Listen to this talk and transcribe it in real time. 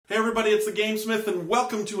everybody, it's the GameSmith and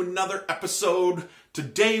welcome to another episode.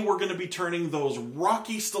 Today we're going to be turning those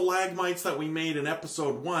rocky stalagmites that we made in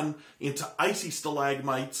episode 1 into icy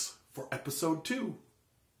stalagmites for episode 2.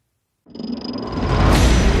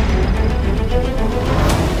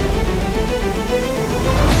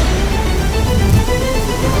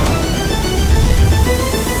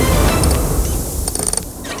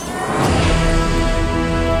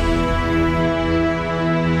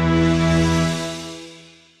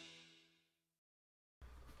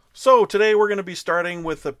 So today we're going to be starting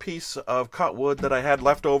with a piece of cut wood that I had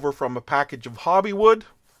left over from a package of hobby wood.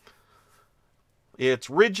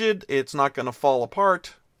 It's rigid, it's not going to fall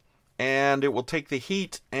apart, and it will take the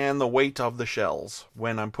heat and the weight of the shells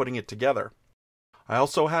when I'm putting it together. I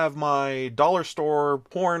also have my dollar store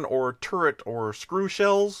horn or turret or screw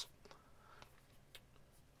shells.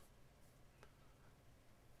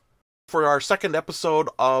 For our second episode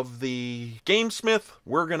of the GameSmith,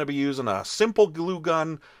 we're going to be using a simple glue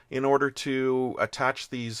gun in order to attach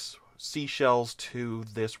these seashells to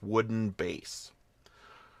this wooden base.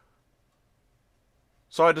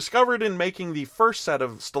 So I discovered in making the first set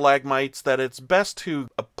of stalagmites that it's best to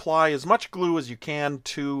apply as much glue as you can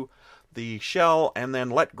to the shell and then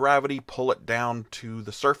let gravity pull it down to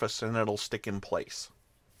the surface and it'll stick in place.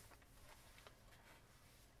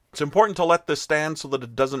 It's important to let this stand so that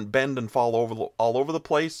it doesn't bend and fall all over the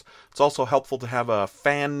place. It's also helpful to have a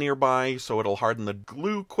fan nearby so it'll harden the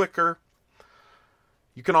glue quicker.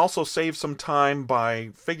 You can also save some time by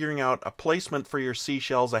figuring out a placement for your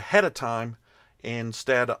seashells ahead of time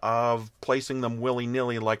instead of placing them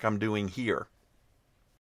willy-nilly like I'm doing here.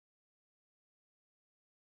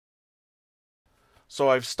 So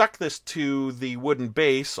I've stuck this to the wooden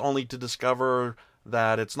base only to discover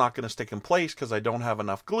that it's not going to stick in place because I don't have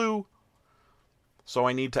enough glue, so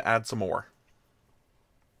I need to add some more.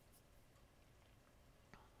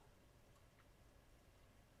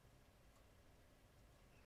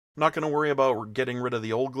 I'm not going to worry about getting rid of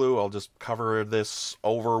the old glue. I'll just cover this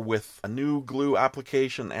over with a new glue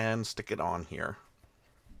application and stick it on here.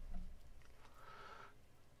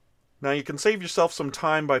 Now you can save yourself some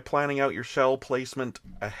time by planning out your shell placement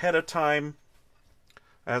ahead of time,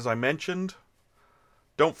 as I mentioned.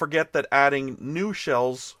 Don't forget that adding new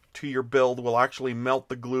shells to your build will actually melt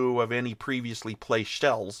the glue of any previously placed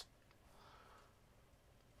shells.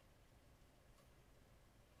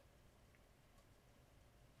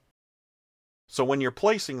 So when you're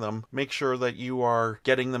placing them, make sure that you are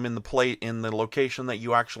getting them in the location that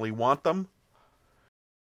you actually want them.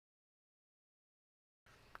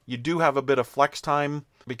 You do have a bit of flex time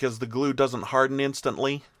because the glue doesn't harden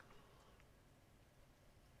instantly.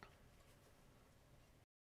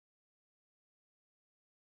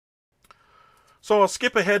 So I'll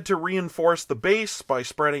skip ahead to reinforce the base by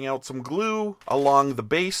spreading out some glue along the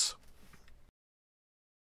base.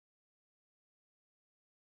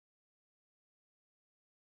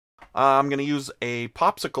 I'm going to use a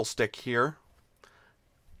popsicle stick here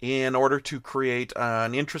in order to create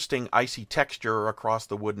an interesting icy texture across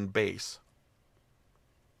the wooden base.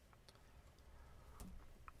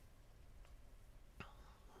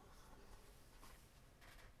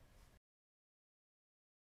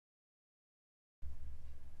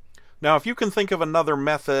 Now, if you can think of another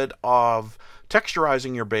method of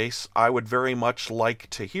texturizing your base, I would very much like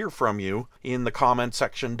to hear from you in the comment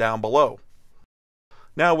section down below.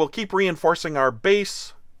 Now, we'll keep reinforcing our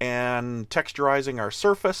base and texturizing our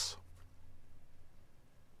surface.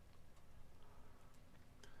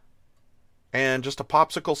 And just a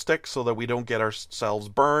popsicle stick so that we don't get ourselves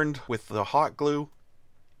burned with the hot glue.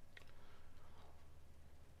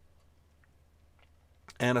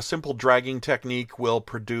 And a simple dragging technique will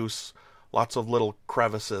produce lots of little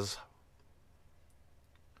crevices.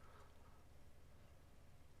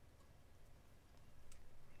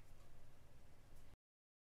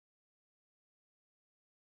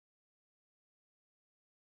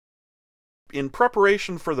 In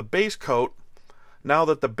preparation for the base coat, now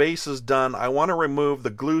that the base is done, I want to remove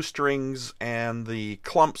the glue strings and the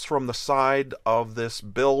clumps from the side of this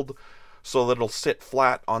build so that it'll sit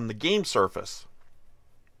flat on the game surface.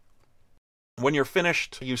 When you're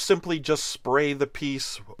finished, you simply just spray the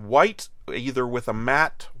piece white, either with a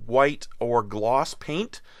matte white or gloss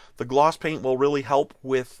paint. The gloss paint will really help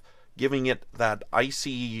with giving it that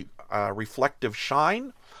icy reflective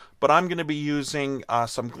shine. But I'm going to be using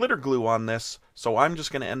some glitter glue on this, so I'm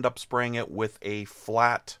just going to end up spraying it with a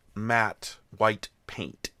flat matte white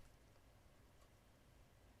paint.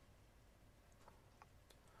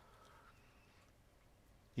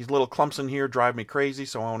 These little clumps in here drive me crazy,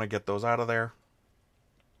 so I want to get those out of there.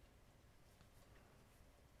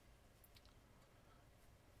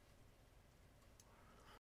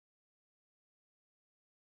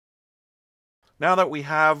 Now that we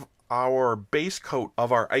have our base coat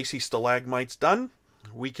of our icy stalagmites done,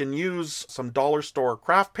 we can use some dollar store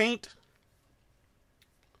craft paint.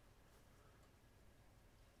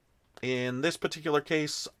 In this particular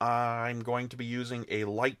case, I'm going to be using a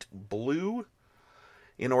light blue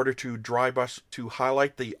in order to dry brush to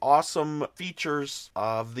highlight the awesome features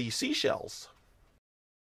of the seashells.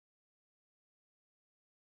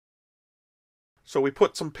 So we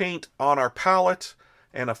put some paint on our palette,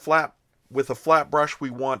 and with a flat brush we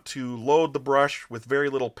want to load the brush with very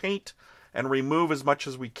little paint and remove as much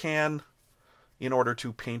as we can in order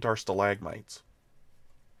to paint our stalagmites.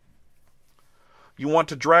 You want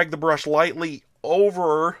to drag the brush lightly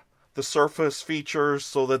over the surface features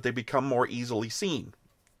so that they become more easily seen.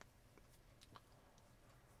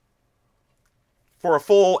 For a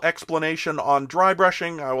full explanation on dry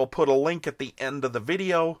brushing, I will put a link at the end of the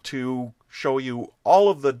video to show you all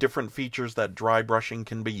of the different features that dry brushing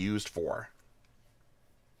can be used for.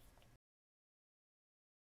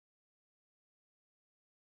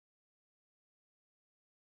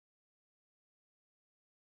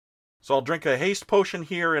 So I'll drink a haste potion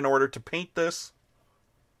here in order to paint this.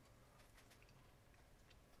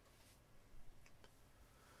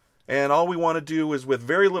 And all we want to do is, with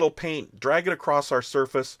very little paint, drag it across our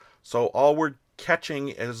surface, so all we're catching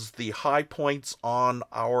is the high points on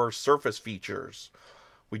our surface features.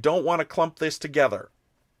 We don't want to clump this together,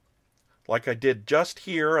 like I did just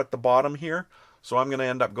here at the bottom here, so I'm going to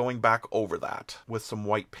end up going back over that with some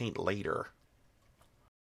white paint later.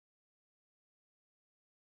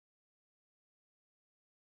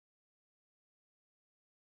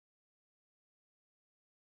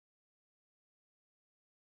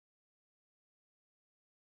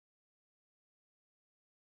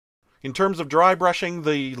 In terms of dry brushing,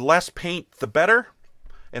 the less paint the better,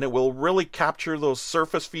 and it will really capture those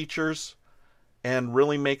surface features and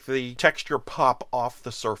really make the texture pop off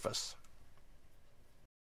the surface.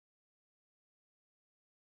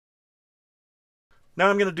 Now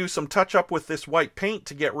I'm going to do some touch up with this white paint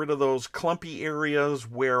to get rid of those clumpy areas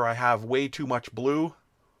where I have way too much blue.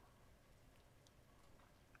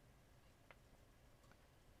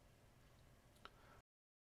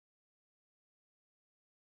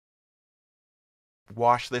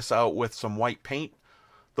 Wash this out with some white paint.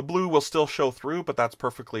 The blue will still show through, but that's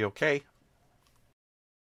perfectly okay.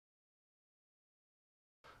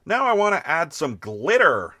 Now I want to add some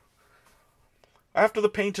glitter. After the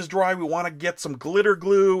paint is dry, we want to get some glitter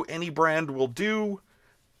glue. Any brand will do.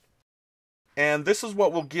 And this is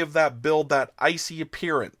what will give that build that icy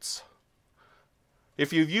appearance.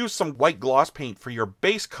 If you've used some white gloss paint for your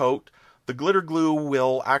base coat, the glitter glue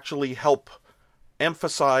will actually help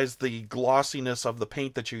emphasize the glossiness of the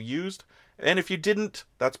paint that you used. And if you didn't,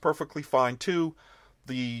 that's perfectly fine too.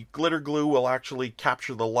 The glitter glue will actually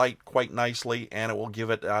capture the light quite nicely, and it will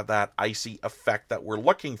give it that icy effect that we're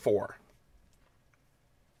looking for.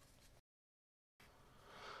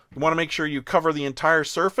 You want to make sure you cover the entire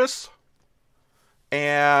surface,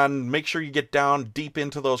 and make sure you get down deep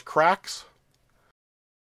into those cracks.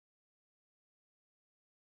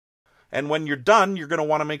 And when you're done, you're going to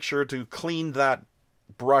want to make sure to clean that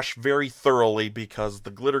brush very thoroughly, because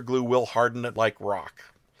the glitter glue will harden it like rock.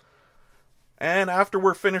 And after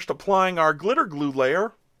we're finished applying our glitter glue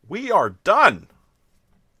layer, we are done!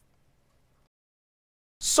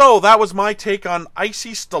 So that was my take on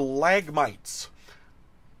icy stalagmites.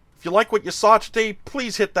 If you like what you saw today,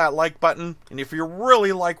 please hit that like button. And if you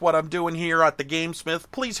really like what I'm doing here at the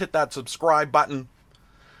GameSmith, please hit that subscribe button.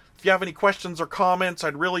 If you have any questions or comments,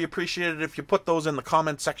 I'd really appreciate it if you put those in the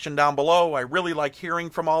comment section down below. I really like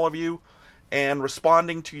hearing from all of you and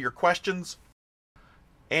responding to your questions.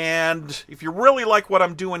 And if you really like what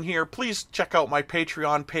I'm doing here, please check out my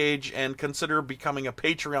Patreon page and consider becoming a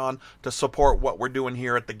Patreon to support what we're doing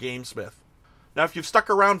here at the GameSmith. Now, if you've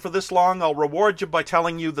stuck around for this long, I'll reward you by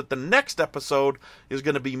telling you that the next episode is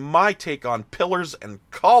going to be my take on pillars and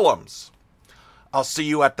columns. I'll see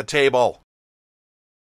you at the table.